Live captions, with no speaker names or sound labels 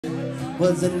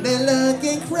was an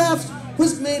elegant craft,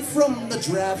 was made from the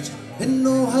draft, and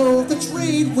know how the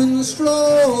trade winds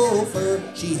drove her.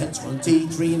 She had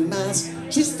 23 masts,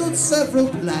 she stood several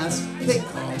blasts, they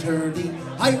called her the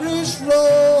Irish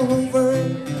Rover.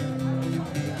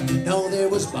 Now there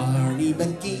was Barney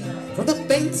McGee from the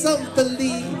banks of the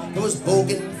Lee, there was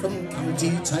Bogan from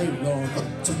County Tyrone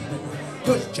up to Moore.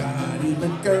 There was Johnny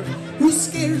McGurk, who's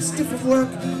scared stiff of work,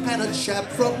 and a chap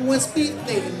from Westmeath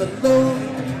named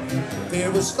Malone.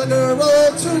 There was Slugger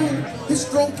O'Toole, his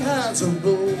drunk as a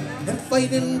rule, and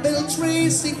Fighting Bill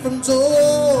Tracy from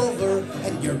Dover,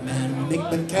 and your man Mick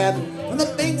McCann from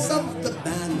the banks of the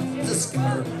Bann, the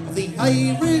skipper of the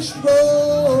Irish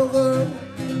Rover.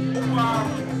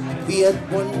 We had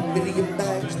 1 million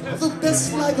bags of the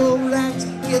best Sligo lags,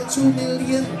 we had 2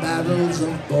 million barrels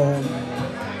of bone.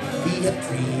 We had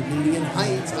 3 million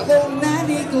hides of old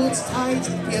Nanny Gold's tides,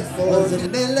 we had 4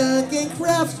 an elegant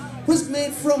craft, was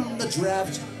made from the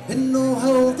draft, and know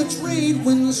how the trade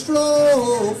winds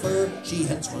drove her. She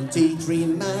had 23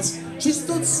 masts, she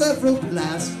stood several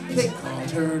blasts, they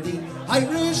called her the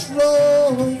Irish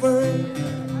Rover.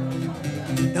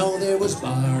 Now there was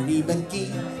Barney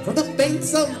McGee from the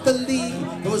banks of the Lee,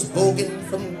 there was Bogan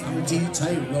from County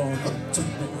Tyrone up to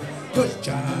Moore. There was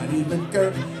Johnny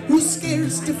McGurk, who's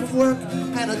scared stiff of work,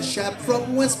 and a chap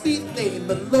from Westmeath named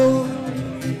Malone.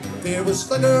 There was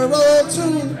Slugger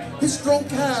O'Toole, his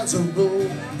drunk as a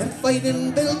rule, and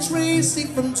Fighting Bill Tracy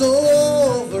from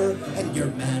Dover, and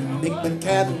your man Mick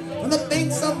McCann from the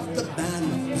banks of the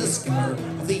Bann, the skipper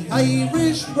of the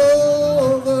Irish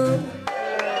Rover.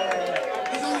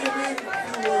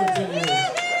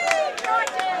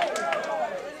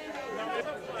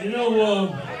 You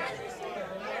know,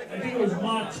 I think it was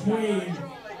Mark Twain.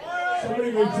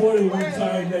 Somebody reported one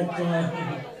time that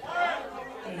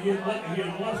he had left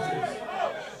us.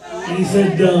 And he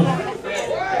said,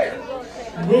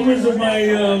 rumors of my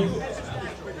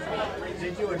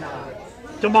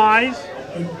demise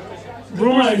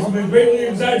have been greatly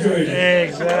exaggerated.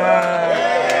 Exactly.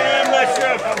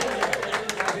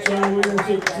 So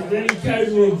any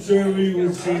casual observer, you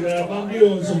would see that I'm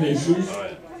dealing with some issues.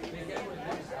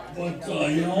 But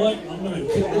you know what? I'm going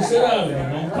to kick the shit out of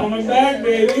him. I'm coming back,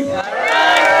 baby.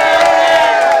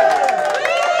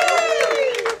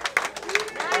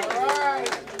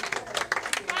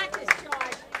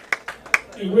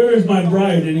 Hey, where is my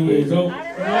bride, anyways? Oh,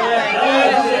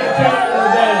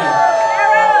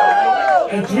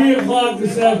 at 3 o'clock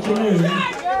this afternoon.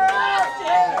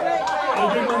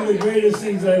 I think one of the greatest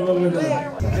things I've ever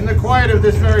done. In the quiet of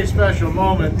this very special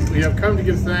moment, we have come to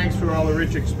give thanks for all the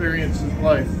rich experiences of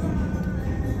life.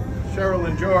 Cheryl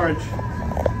and George,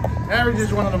 marriage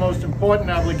is one of the most important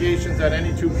obligations that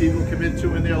any two people commit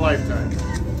to in their lifetime.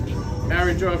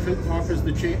 Marriage offers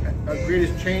the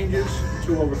greatest changes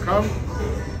to overcome,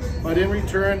 but in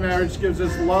return, marriage gives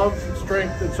us love,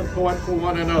 strength, and support for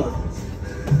one another.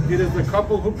 It is the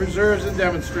couple who preserves and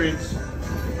demonstrates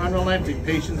unrelenting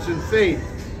patience and faith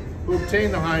who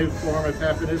obtain the highest form of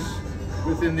happiness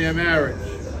within their marriage.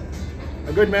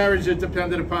 A good marriage is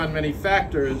dependent upon many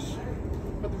factors,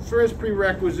 but the first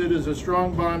prerequisite is a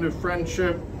strong bond of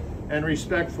friendship and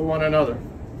respect for one another.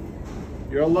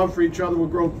 Your love for each other will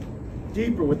grow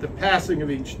deeper with the passing of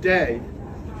each day,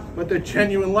 but the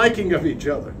genuine liking of each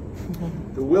other,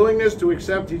 the willingness to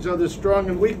accept each other's strong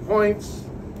and weak points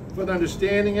with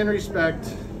understanding and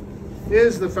respect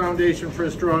is the foundation for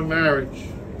a strong marriage.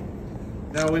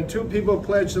 Now, when two people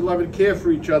pledge to love and care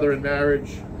for each other in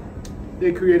marriage,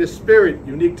 they create a spirit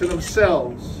unique to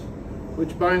themselves,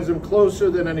 which binds them closer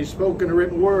than any spoken or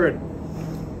written word.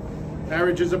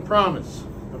 Marriage is a promise,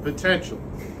 a potential,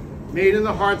 made in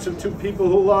the hearts of two people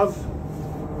who love,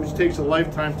 which takes a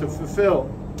lifetime to fulfill.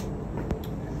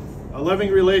 A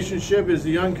loving relationship is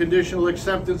the unconditional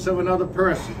acceptance of another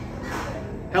person,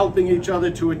 helping each other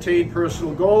to attain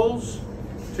personal goals,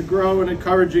 to grow, and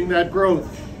encouraging that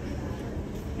growth.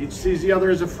 Each sees the other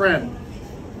as a friend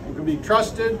who can be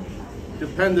trusted,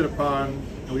 depended upon,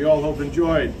 and we all hope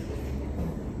enjoyed.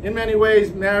 In many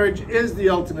ways, marriage is the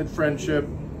ultimate friendship,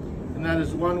 and that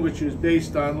is one which is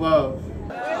based on love.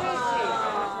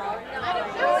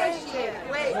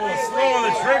 Slow on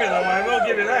the trigger, though. I will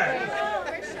give you that.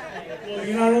 Well,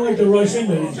 you know, I don't like to rush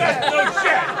into it. No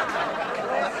shit.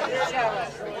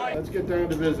 Let's get down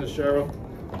to business, Cheryl.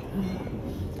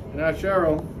 Now,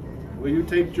 Cheryl, will you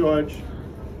take George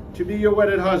to be your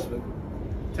wedded husband,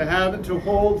 to have and to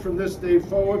hold from this day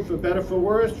forward, for better, for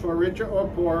worse, for richer or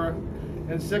poorer,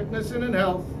 in sickness and in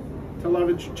health, to love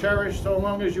and cherish so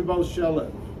long as you both shall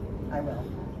live? I will.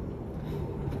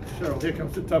 Cheryl, here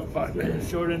comes the tough part.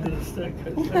 Short end of the stick.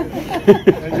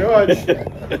 And George,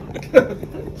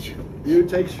 you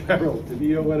take Cheryl to be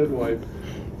your wedded wife.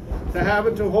 To have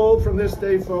and to hold from this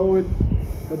day forward,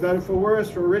 for better, for worse,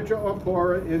 for richer or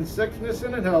poorer, in sickness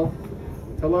and in health,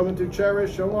 to love and to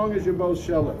cherish, so long as you both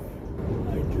shall live.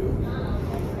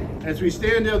 As we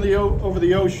stand over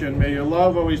the ocean, may your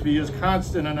love always be as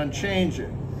constant and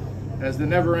unchanging as the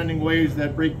never-ending waves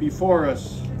that break before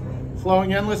us,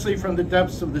 flowing endlessly from the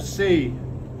depths of the sea.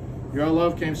 Your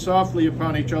love came softly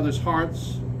upon each other's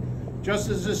hearts, just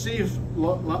as the sea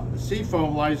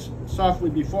foam lies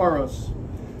softly before us,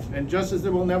 and just as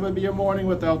there will never be a morning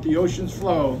without the ocean's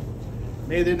flow,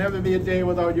 may there never be a day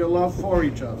without your love for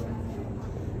each other.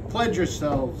 Pledge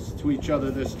yourselves to each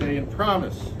other this day and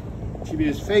promise to be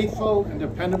as faithful and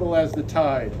dependable as the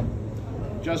tide.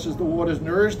 Just as the waters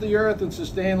nourish the earth and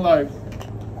sustain life,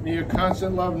 may your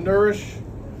constant love nourish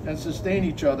and sustain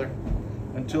each other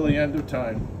until the end of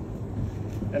time.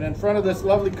 And in front of this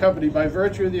lovely company, by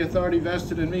virtue of the authority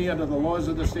vested in me under the laws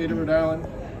of the state of Rhode Island,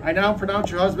 I now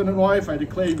pronounce you husband and wife. I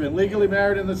declare you've been legally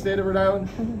married in the state of Rhode Island.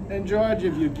 And George,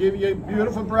 if you give your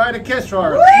beautiful bride a kiss for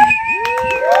her.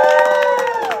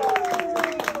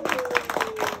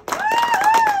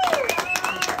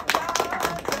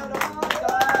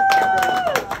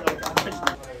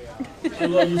 I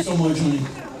love you so much, honey.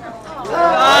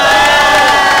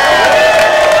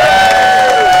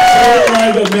 Sarah and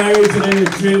I got married today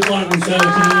at 3 o'clock this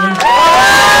afternoon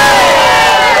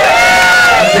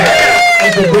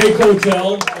at the Break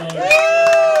Hotel.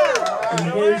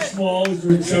 Very small,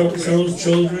 with Cheryl's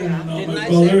children and my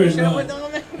brother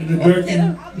and the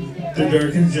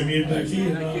Durkins, Jimmy and Becky.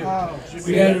 And,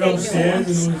 we had it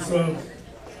upstairs, and it was,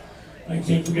 I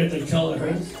can't forget the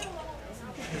Kelleher's.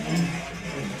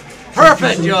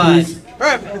 Perfect, John.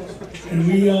 Perfect. And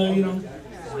we,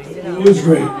 it was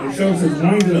great. The show says,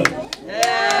 wind it up.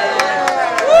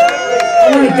 I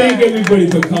want to thank everybody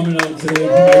for coming out today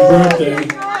for my birthday.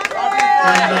 And,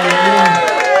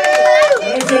 I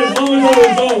said, as long as I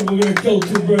was out, we're going to kill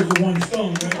 2 birds with 1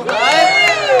 stone, right?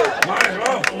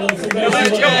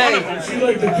 She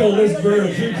liked to kill this bird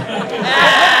a few times.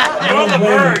 You're the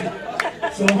bird.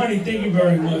 So, honey, thank you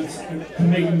very much for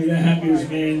making me the happiest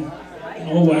man in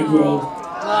the whole wide world.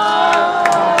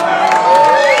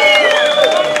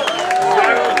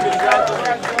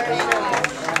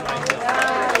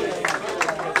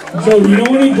 So, you know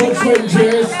any blood, sweat, and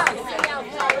tears?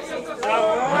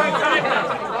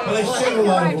 Let's sing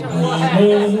along.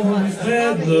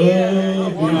 Had love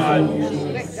before.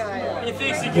 He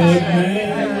thinks he But can.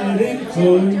 mad and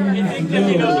cold. He thinks if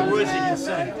he knows the words, he can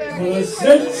sing. But I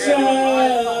said,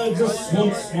 child, just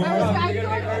once more, I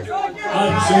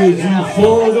chose you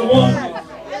for the one.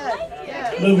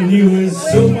 Loving you is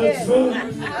so much fun.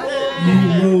 You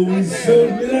always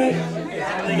showed me that.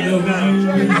 Loving you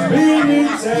is really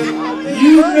time.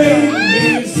 You made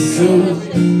me so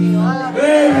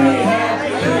very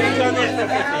happy. He's done this for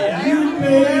 50 years. You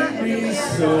made me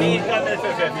so He's done this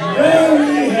for 50 years.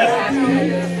 very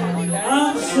happy.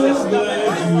 I'm so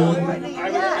glad you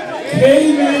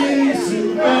came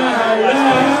into my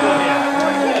life.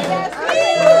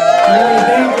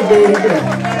 Thank you, baby.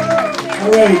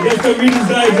 All right, that's the Reader's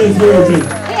Digest version.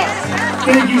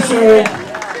 Thank you, Cheryl.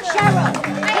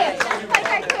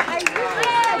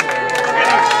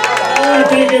 I want to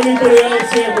thank everybody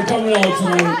else here for coming out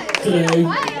today.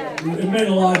 It meant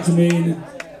a lot to me.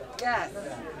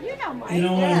 And, I'm a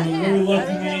very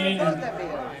lucky man. And I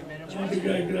don't think I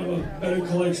could have a better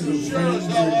collection of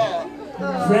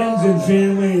friends and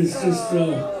family. It's just,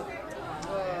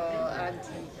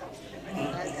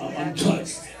 I'm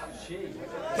touched.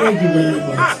 Thank you very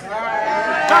much.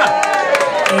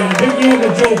 And a big hand to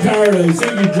Joe Paradise.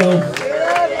 Thank you, Joe.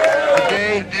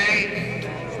 Today,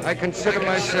 I consider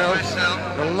myself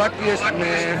the luckiest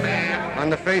man on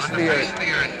the face of the earth.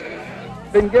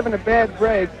 Been given a bad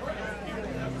break,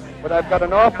 but I've got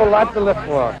an awful lot to live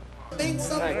for. Hi,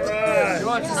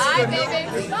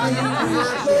 baby.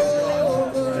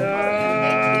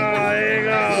 There you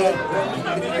go.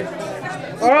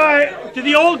 All right. Did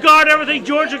the old guard ever think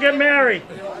George will get married?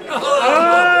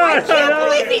 I can't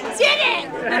believe he did it!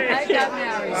 I got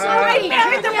married. Sorry, he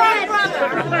married the wrong brother.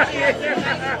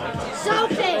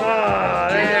 Sophie.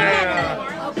 There you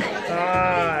go. Okay.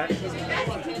 All right.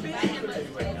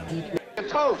 A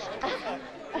toast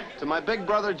to my big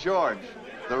brother George,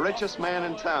 the richest man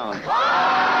in town.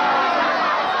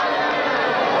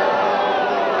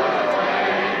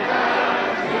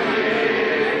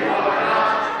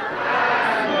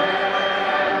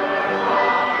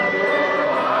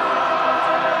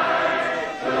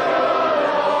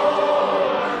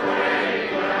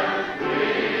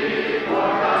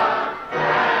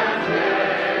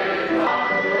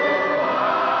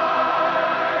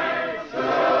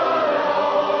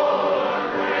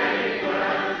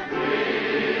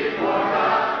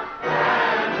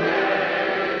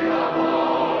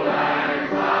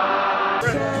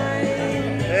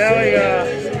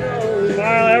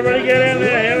 everybody get in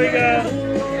there. Here we go.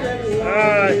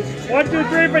 1, 2,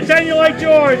 3, pretend you like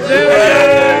George. There we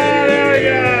go. There we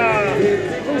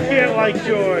go. Who can't like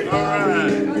George? All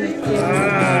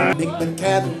right. Big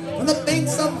McCann on the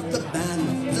banks of the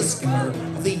Bann, the skipper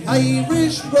of the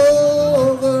Irish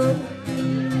Rover.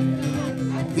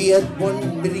 We had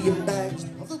 1 million bags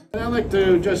of the... I'd like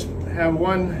to just have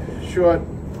one short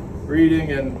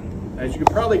reading, and as you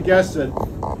can probably guess it,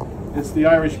 it's the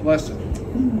Irish blessing.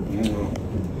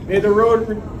 May the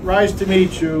road rise to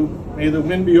meet you. May the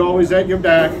wind be always at your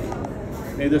back.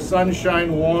 May the sun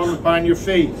shine warm upon your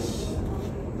face.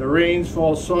 The rains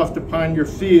fall soft upon your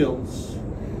fields.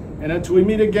 And until we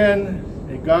meet again,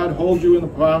 may God hold you in the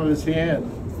palm of his hand.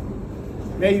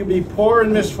 May you be poor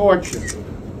in misfortune,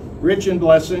 rich in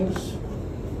blessings.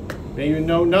 May you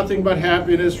know nothing but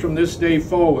happiness from this day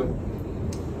forward.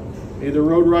 May the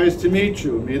road rise to meet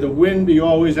you. May the wind be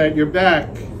always at your back.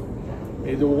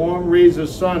 May the warm rays of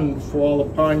sun fall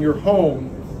upon your home.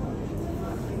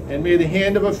 And may the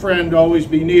hand of a friend always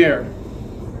be near.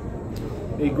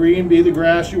 May green be the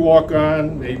grass you walk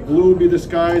on. May blue be the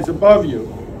skies above you.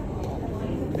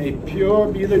 May pure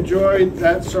be the joy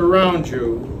that surrounds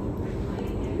you.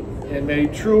 And may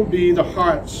true be the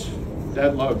hearts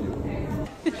that love you.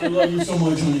 I love you so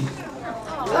much, honey.